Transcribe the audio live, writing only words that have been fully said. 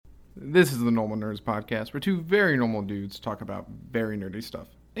This is the Normal Nerds Podcast, where two very normal dudes talk about very nerdy stuff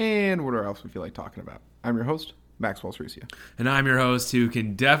and whatever else we feel like talking about. I'm your host, Maxwell Ceresia. And I'm your host, who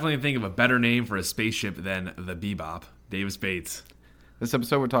can definitely think of a better name for a spaceship than the Bebop, Davis Bates. This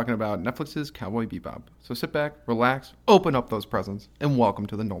episode, we're talking about Netflix's Cowboy Bebop. So sit back, relax, open up those presents, and welcome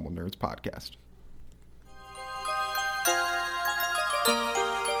to the Normal Nerds Podcast.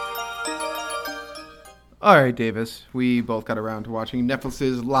 All right, Davis, we both got around to watching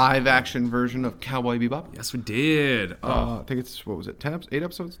Netflix's live-action version of Cowboy Bebop. Yes, we did. I think it's, 8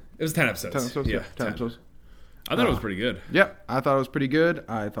 episodes? It was 10 episodes. 10 episodes? Yeah, 10 episodes. I thought it was pretty good. Yep, I thought it was pretty good.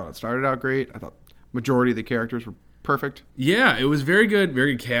 I thought it started out great. I thought majority of the characters were perfect. Yeah, it was very good.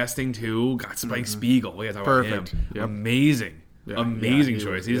 Very good casting, too. Got Spike Spiegel. We got to talk about him. Yep. Amazing. Yeah, Amazing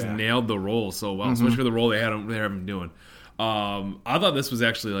choice. He just nailed the role so well, especially for the role they had him doing. I thought this was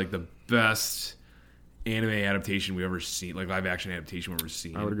actually like the best anime adaptation we've ever seen, like live action adaptation we've ever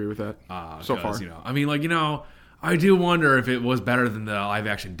seen. I would agree with that. So far, I do wonder if it was better than the live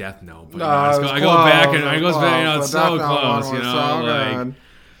action Death Note. But I go back and it goes back. It's so close.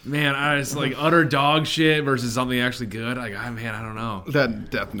 Man, I just like utter dog shit versus something actually good. Like, I don't know.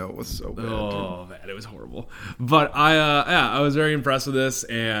 That Death Note was so bad. Oh man, it was horrible. But I was very impressed with this,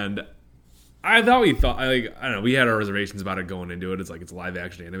 and I thought I don't know, we had our reservations about it going into it. It's like it's a live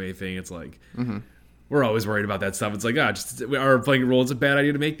action anime thing. It's like. We're always worried about that stuff. It's like, our playing role, it's a bad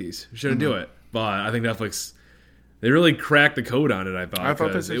idea to make these. We shouldn't do it. But I think Netflix, they really cracked the code on it, I thought.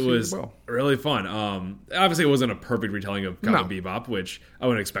 It was really fun. Obviously, it wasn't a perfect retelling of Cowboy Bebop, which I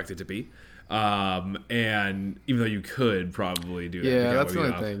wouldn't expect it to be. And even though you could probably do that. Yeah, that's the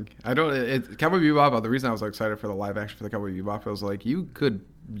only thing. Cowboy Bebop, the reason I was excited for the live action for the Cowboy Bebop, I was like, you could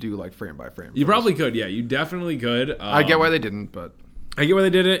do like frame by frame. You probably could, yeah. You definitely could. I get why they didn't, but. I get why they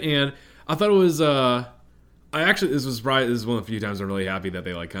did it, and I thought it was. This was one of the few times I'm really happy that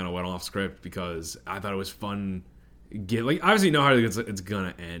they like kind of went off script, because I thought it was fun. Obviously you know how it's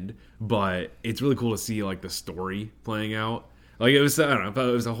gonna end, but it's really cool to see like the story playing out. Like it was, I don't know, I thought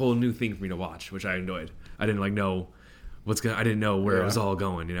it was a whole new thing for me to watch, which I enjoyed. I didn't know I didn't know where it was all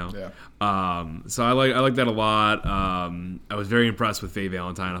going, you know. Yeah. So I like that a lot. I was very impressed with Faye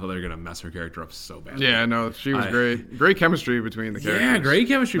Valentine. I thought they were gonna mess her character up so bad. Yeah, no, she was great. Great chemistry between the characters. Yeah, great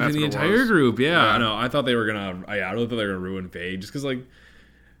chemistry between the entire group. Yeah, yeah. I know. I thought they were gonna. I really thought they were gonna ruin Faye, just because like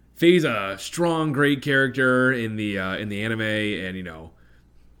Faye's a strong, great character in the anime, and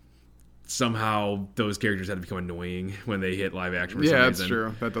somehow those characters had to become annoying when they hit live action. For some reason. That's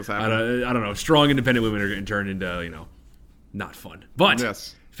true. That does happen. I don't know. Strong, independent women are getting turned into not fun. But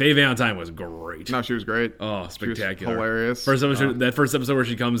yes. Faye Valentine was great. No, she was great. Oh, spectacular. She was hilarious. That first episode where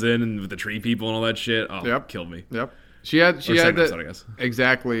she comes in and with the tree people and all that shit. Oh, killed me. Yep. She had episode, I guess.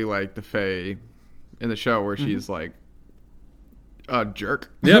 Exactly like the Faye in the show where she's like a jerk.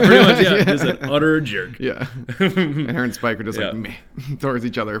 Yeah, pretty much. Yeah, just an utter jerk. Yeah. And her and Spike are just like meh towards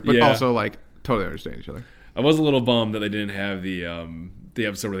each other, but also like totally understand each other. I was a little bummed that they didn't have the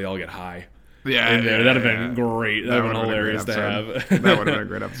episode where they all get high. Yeah, that'd have been great. That'd have been hilarious to have. That would have been a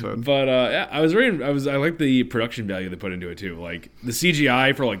great episode. But I like the production value they put into it too. Like the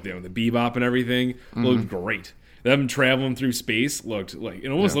CGI for like the Bebop and everything looked great. Them traveling through space looked like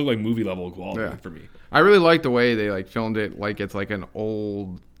looked like movie level quality for me. I really like the way they like filmed it, like it's like an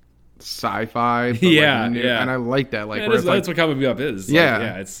old sci-fi. And I like that. Like that's what Cowboy Bebop is.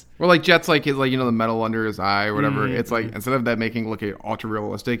 It's where like Jet's like his the metal under his eye or whatever. It's like instead of that making it look ultra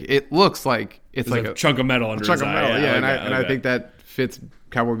realistic, it looks like it's like a chunk of metal under his eye. Yeah, I think that fits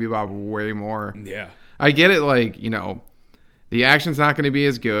Cowboy Bebop way more. Yeah, I get it. Like the action's not going to be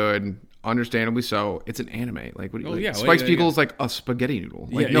as good. Understandably so. It's an anime. Like, Spike Spiegel's like a spaghetti noodle.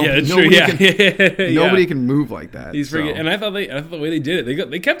 Like, nobody can move like that. He's freaking. And I thought the way they did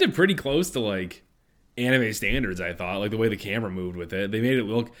it, they kept it pretty close to like anime standards. I thought, like the way the camera moved with it, they made it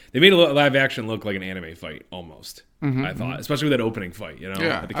live action look like an anime fight almost. I thought, especially with that opening fight,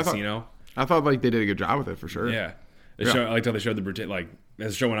 at the casino. I thought like they did a good job with it for sure. Yeah, I liked how they showed as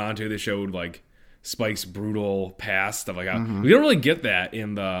the show went on too. They showed like Spike's brutal past, stuff like that. We don't really get that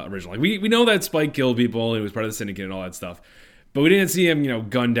in the original. Like we know that Spike killed people, he was part of the syndicate and all that stuff, but we didn't see him,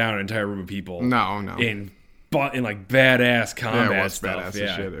 gun down an entire room of people. No. In like badass combat stuff.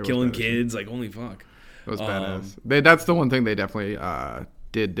 Badass shit. Killing kids, like holy fuck. It was badass. That's the one thing they definitely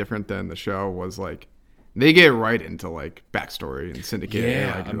did different than the show was like they get right into like backstory and syndicate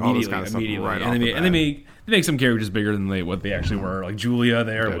and all this kind of stuff right off the bat. And they make some characters bigger than what they actually were. Like Julia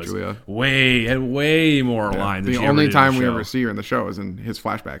was way more lines. The only time we ever see her in the show is in his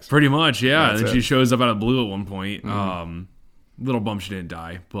flashbacks. Pretty much, yeah. And she shows up out of blue at one point. Little bump she didn't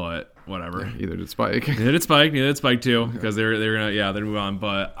die, but whatever. Yeah, either did Spike. Neither did Spike too, because they're gonna move on.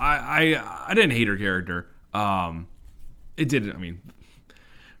 But I didn't hate her character. It didn't. I mean,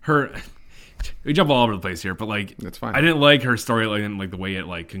 her. We jump all over the place here, but like, that's fine. I didn't like her storyline, like the way it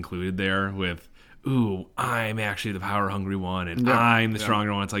like concluded there with, "Ooh, I'm actually the power hungry one, and I'm the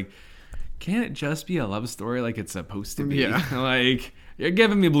stronger one." It's like, can't it just be a love story like it's supposed to be? Yeah. Like, you're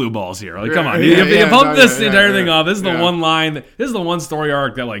giving me blue balls here. Like, come on, you pump this entire thing off. This is the one line. This is the one story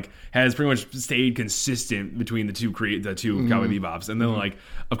arc that like has pretty much stayed consistent between the two Cowboy Bebops, and then like,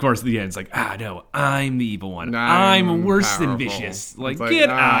 of course, at the end, it's like, no, I'm the evil one. I'm worse than Vicious. Like get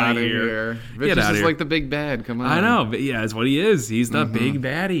out of here. Vicious is like the big bad. Come on. I know, but yeah, that's what he is. He's the big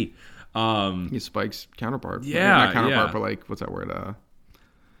baddie. He's Spike's counterpart. Yeah, not counterpart, but like, what's that word? I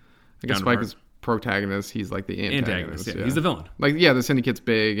guess Spike is protagonist. He's like the antagonist. Yeah. He's the villain. Like, yeah, the Syndicate's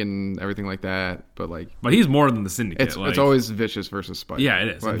big and everything like that, but he's more than the Syndicate. It's always Vicious versus Spike. Yeah,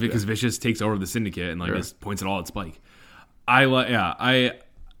 it is, because Vicious takes over the Syndicate and like just points it all at Spike.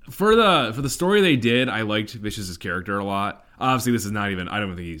 For the story they did, I liked Vicious's character a lot. Obviously, this is not even. I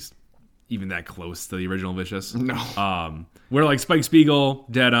don't think he's even that close to the original Vicious. No. Where like Spike Spiegel,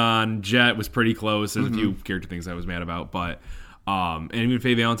 dead on. Jet was pretty close. There's a few character things I was mad about, but. And even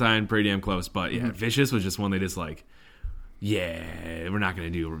Faye Valentine, pretty damn close. But yeah, Vicious was just one they just like, we're not going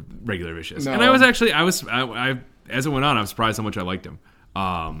to do regular Vicious. No. And I as it went on, I was surprised how much I liked him.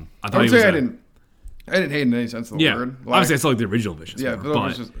 I didn't hate in any sense of the word. Like, obviously, I still like the original Vicious. Yeah, but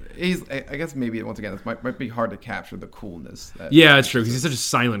I guess maybe once again, it might be hard to capture the coolness. It's true because he's such a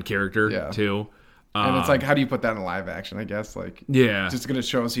silent character too. And it's like, how do you put that in live action? I guess just going to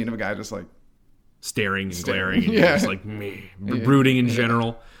show a scene of a guy just like. Staring and glaring and just like brooding in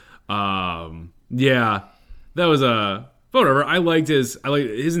general. That was whatever. I liked his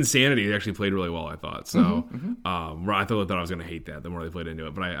insanity. He actually played really well, I thought. So I thought I was gonna hate that the more they played into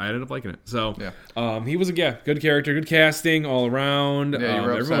it, but I ended up liking it. So he was a good character, good casting all around. Yeah, you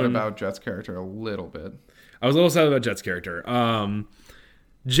were upset about Jet's character a little bit. I was a little sad about Jet's character.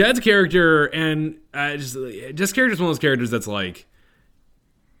 Jet's character and Jet's character is one of those characters that's like.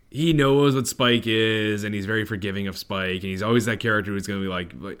 He knows what Spike is, and he's very forgiving of Spike, and he's always that character who's going to be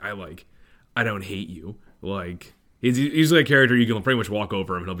like, I don't hate you. Like, he's usually a character you can pretty much walk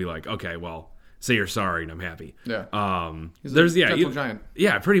over him, and he'll be like, okay, well, say you're sorry, and I'm happy. Yeah. He's a gentle giant.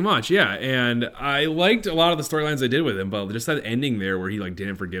 Yeah, pretty much, yeah. And I liked a lot of the storylines they did with him, but just that ending there where he like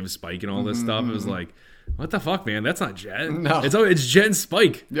didn't forgive Spike and all this stuff, it was like, what the fuck, man? That's not Jet. No. It's Jet and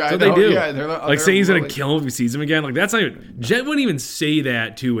Spike. Yeah, that's what they do. Yeah, they're saying he's going to kill him if he sees him again. Like, that's not even... Jet wouldn't even say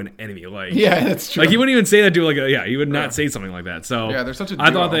that to an enemy. Like, yeah, that's true. Like, he wouldn't even say that to, he would not say something like that. So, yeah, they're such a duo.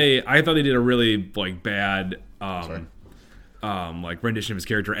 I thought they did a really, like, bad, like, rendition of his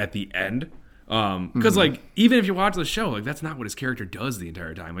character at the end. Because, like, even if you watch the show, like, that's not what his character does the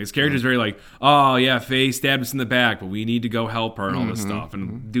entire time. Like, his character is very like, oh, yeah, Faye stabbed us in the back, but we need to go help her and all this stuff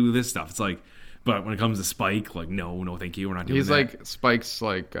and do this stuff. It's like... But when it comes to Spike, like, no, thank you. We're not doing that. He's like Spike's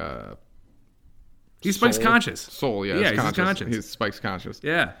like... he's Spike's conscious. Soul, yeah. He's conscious. He's Spike's conscious.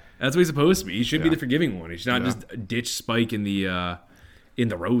 Yeah. That's what he's supposed to be. He should be the forgiving one. He should not just ditch Spike in the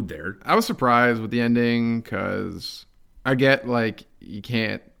road there. I was surprised with the ending because I get, like, you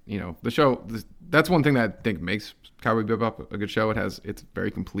can't... the show... That's one thing that I think makes Cowboy Bebop a good show. It's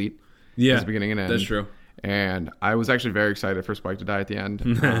very complete. Yeah. It's beginning and end. That's true. And I was actually very excited for Spike to die at the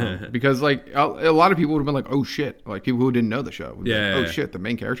end because, like, a lot of people would have been like, "Oh shit!" Like people who didn't know the show, oh shit, the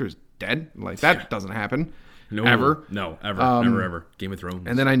main character is dead. Like that doesn't happen, ever. No, ever, never, ever. Game of Thrones.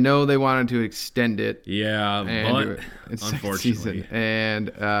 And then I know they wanted to extend it. Yeah, but unfortunately, and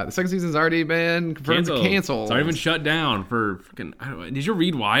the second season's already been confirmed canceled. It's already been shut down for fucking. Did you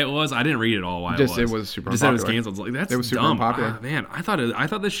read why it was? I didn't read it all. Why it was super. Just said it was canceled. It's like that's it was super dumb. Unpopular. Man, I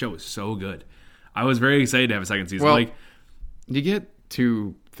thought this show was so good. I was very excited to have a second season. Well, you get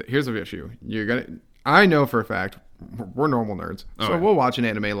to here's the issue. I know for a fact we're normal nerds, so we'll watch an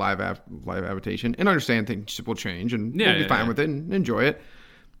anime live adaptation and understand things will change, and we'll be fine with it and enjoy it.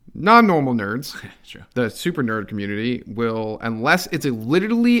 Non-normal nerds, the super nerd community will, unless it's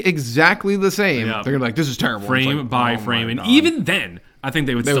literally exactly the same, they're gonna be like, "This is terrible." Frame by frame, and even then, I think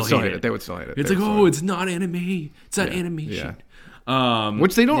they would still hate it. They would still hate it. It's like, it's not anime. It's not animation. Yeah.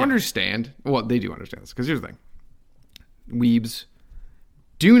 Which they don't understand. Well, they do understand this because here's the thing: weebs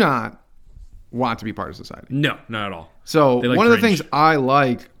do not want to be part of society. No, not at all. So one of the things I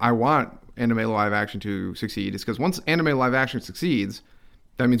want anime live action to succeed is because once anime live action succeeds,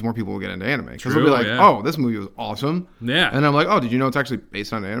 that means more people will get into anime. Because they'll be like, oh, this movie was awesome. Yeah. And I'm like, oh, did you know it's actually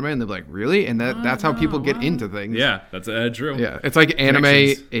based on anime? And they're like, really? And that's how people get into things. Yeah, that's true. Yeah, it's like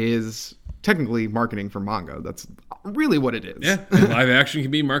anime is technically marketing for manga. That's really what it is. Yeah, live action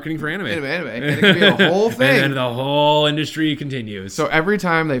can be marketing for anime. Anime. And it can be a whole thing. And then the whole industry continues. So every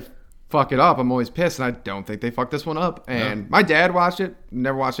time they fuck it up, I'm always pissed, and I don't think they fucked this one up. And my dad watched it,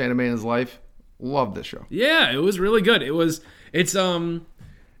 never watched anime in his life. Loved this show. Yeah, it was really good. It's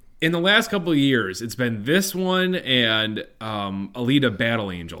in the last couple of years, it's been this one and Alita Battle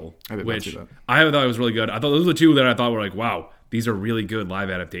Angel, which I thought was really good. I thought those were the two that I thought were like, wow, these are really good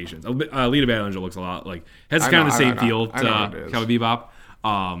live adaptations. Alita Battle Angel looks a lot like has kind of the same feel to Cowboy Bebop.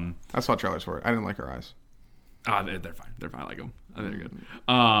 I saw trailers for it. I didn't like her eyes. They're fine. They're fine. I like them. I think they're good.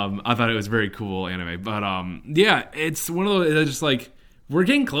 I thought it was very cool anime, but yeah, it's one of those. It's just like we're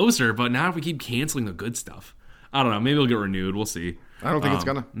getting closer, but now if we keep canceling the good stuff, I don't know. Maybe it'll get renewed. We'll see. I don't think it's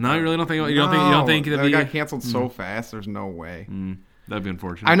gonna. No, you really don't think. You don't think it got canceled so fast. There's no way. That'd be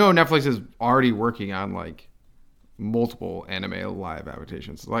unfortunate. I know Netflix is already working on like multiple anime live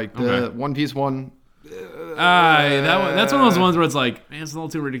adaptations, like the One Piece one. That's one of those ones where it's like, man, it's a little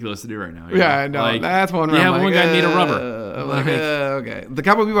too ridiculous to do right now. Yeah, I know. Like, that's one. Yeah, one guy made a rubber. Okay, the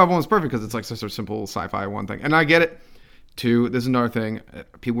Cowboy Bebop one was perfect because it's like such a simple sci-fi one thing, and I get it. Two, this is another thing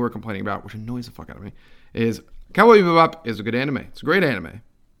people were complaining about, which annoys the fuck out of me, is Cowboy Bebop is a good anime. It's a great anime,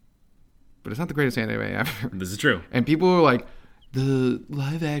 but it's not the greatest anime ever. This is true. And people were like, the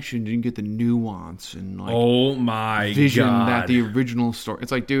live action didn't get the nuance and like oh my vision God. that the original story.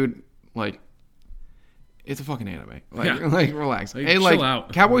 It's like, dude, like it's a fucking anime. Like relax. Like, hey, chill like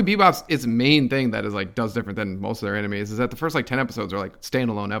out. Cowboy Bebop's its main thing that is like does different than most of their animes is that the first like 10 episodes are like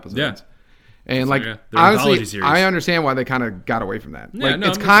standalone episodes. Yeah. And like honestly, I understand why they kind of got away from that. Yeah, like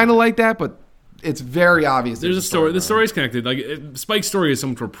it's kind of like that, but it's very obvious. There's a story. The story's connected. Like Spike's story is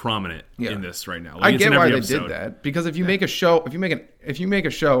somewhat more prominent in this right now. Like, I get why they did that because if you make a show, if you make a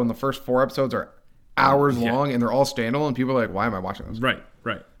show and the first 4 episodes are hours long and they're all standalone, people are like, why am I watching this? Right.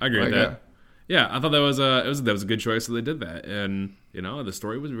 I agree with that. Yeah, I thought that was a good choice that they did that, and the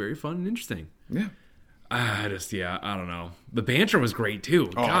story was very fun and interesting. Yeah. I don't know. The banter was great too.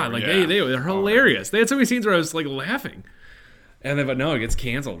 God, they're hilarious. They had so many scenes where I was like laughing, and then but no, it gets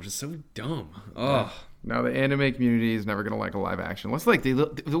canceled, which is so dumb. Oh. Now the anime community is never gonna like a live action. What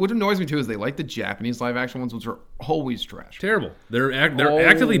annoys me too is they like the Japanese live action ones, which are always trash. Terrible. They're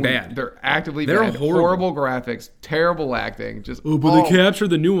actively bad. They're actively bad. Horrible graphics, terrible acting. They capture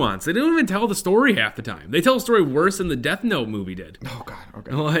the nuance. They don't even tell the story half the time. They tell the story worse than the Death Note movie did. Oh God.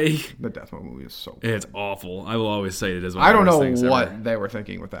 Okay. Like the Death Note movie is so bad. It's awful. I will always say it is. I don't know what they were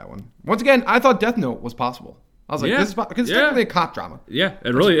thinking with that one. Once again, I thought Death Note was possible. I was like, this is because it's technically a cop drama. Yeah,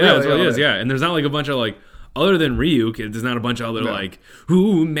 it really is. Yeah, and there's not like a bunch of like. Other than Ryuk, there's not a bunch of other like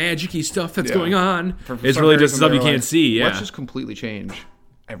magic-y stuff that's going on. It's really just stuff you can't see. Yeah, let's just completely change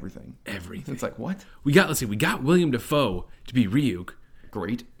everything. It's like what we got William Dafoe to be Ryuk.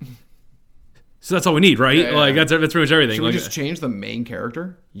 Great. So that's all we need, right? Yeah. Like that's pretty much everything. Should we just change the main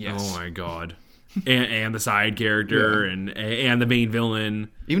character? Yes. Oh my God. and the side character and the main villain.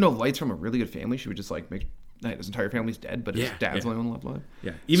 Even though Light's from a really good family, should we just like make his entire family's dead, but his dad's the only one left alive?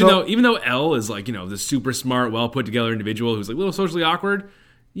 Yeah. Even though Elle is like, the super smart, well put together individual who's like a little socially awkward,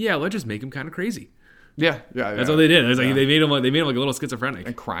 let's just make him kind of crazy. Yeah. That's what they did. It was like they made him like a little schizophrenic.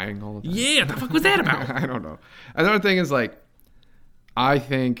 And crying all the time. Yeah, what the fuck was that about? I don't know. Another thing is like I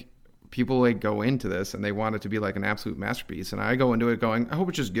think people like go into this and they want it to be like an absolute masterpiece, and I go into it going, I hope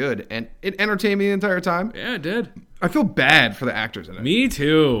it's just good, and it entertained me the entire time. Yeah, it did. I feel bad for the actors in it. Me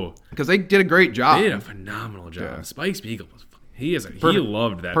too, because they did a great job. They did a phenomenal job. Yeah. Spike Spiegel was he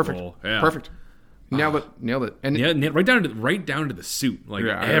loved that role. Yeah. Perfect. Nailed it. And right down to the suit, like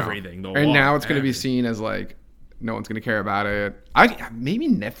everything. And now it's going to be seen as like no one's going to care about it. Maybe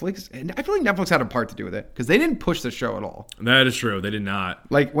Netflix, and I feel like Netflix had a part to do with it because they didn't push the show at all. That is true. They did not.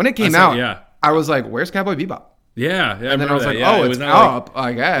 Like when it came out, I was like, "Where's Cowboy Bebop?" Yeah. And then I was like, "Oh, it's up."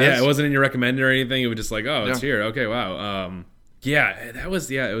 I guess. Yeah, it wasn't in your recommended or anything. It was just like, "Oh, it's here." Okay, wow. It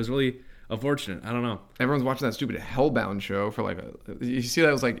was really unfortunate. I don't know. Everyone's watching that stupid Hellbound show for like you see that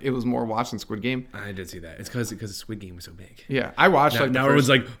it was like it was more watched than Squid Game. I did see that. It's because Squid Game was so big. Yeah, I watched now everyone's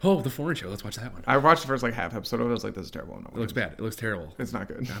like, oh, the foreign show. Let's watch that one. I watched the first like half episode of it. I was like, this is terrible. It looks bad. It looks terrible. It's not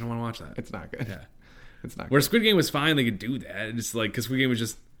good. I don't want to watch that. It's not good. Yeah, it's not. Where Squid Game was fine, they could do that. It's just like because Squid Game was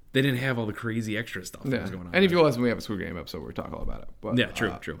just they didn't have all the crazy extra stuff that was going on. And if you listen, we have a Squid Game episode where we talk all about it. But, yeah,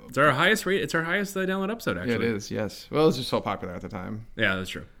 true. It's our highest rate. It's our highest download episode. Actually, yeah, it is. Yes. Well, it was just so popular at the time. Yeah, that's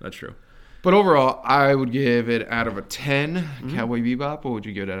true. But overall, I would give it out of a 10. Cowboy Bebop. What would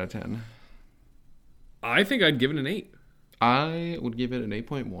you give it out of 10? I think I'd give it an 8. I would give it an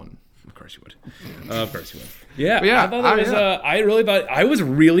 8.1. Of course you would. Of course you would. Yeah, I thought that was. I really thought I was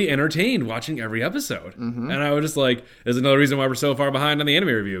really entertained watching every episode, and I was just like, "There's another reason why we're so far behind on the anime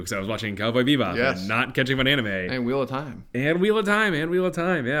review because I was watching Cowboy Bebop and not catching up on anime and Wheel of Time Yeah,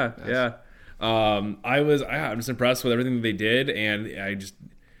 I'm just impressed with everything that they did, and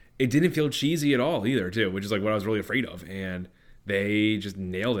it didn't feel cheesy at all either, too, which is like what I was really afraid of, and they just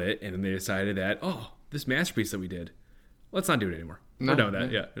nailed it, and then they decided that this masterpiece that we did, let's not do it anymore. We're done with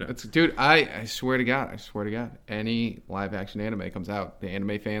that. Yeah. It's, dude, I swear to God, any live action anime comes out, the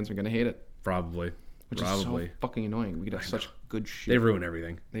anime fans are going to hate it. Probably. Which is so fucking annoying. We get such good shit. They ruin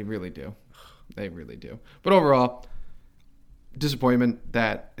everything. They really do. But overall, disappointment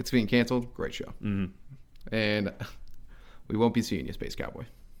that it's being canceled. Great show. Mm-hmm. And we won't be seeing you, Space Cowboy.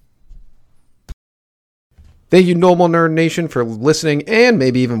 Thank you, Normal Nerd Nation, for listening and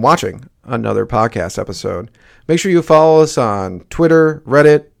maybe even watching another podcast episode. Make sure you follow us on Twitter,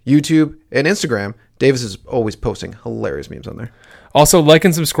 Reddit, YouTube, and Instagram. Davis is always posting hilarious memes on there. Also, like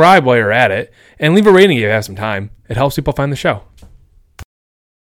and subscribe while you're at it, and leave a rating if you have some time. It helps people find the show.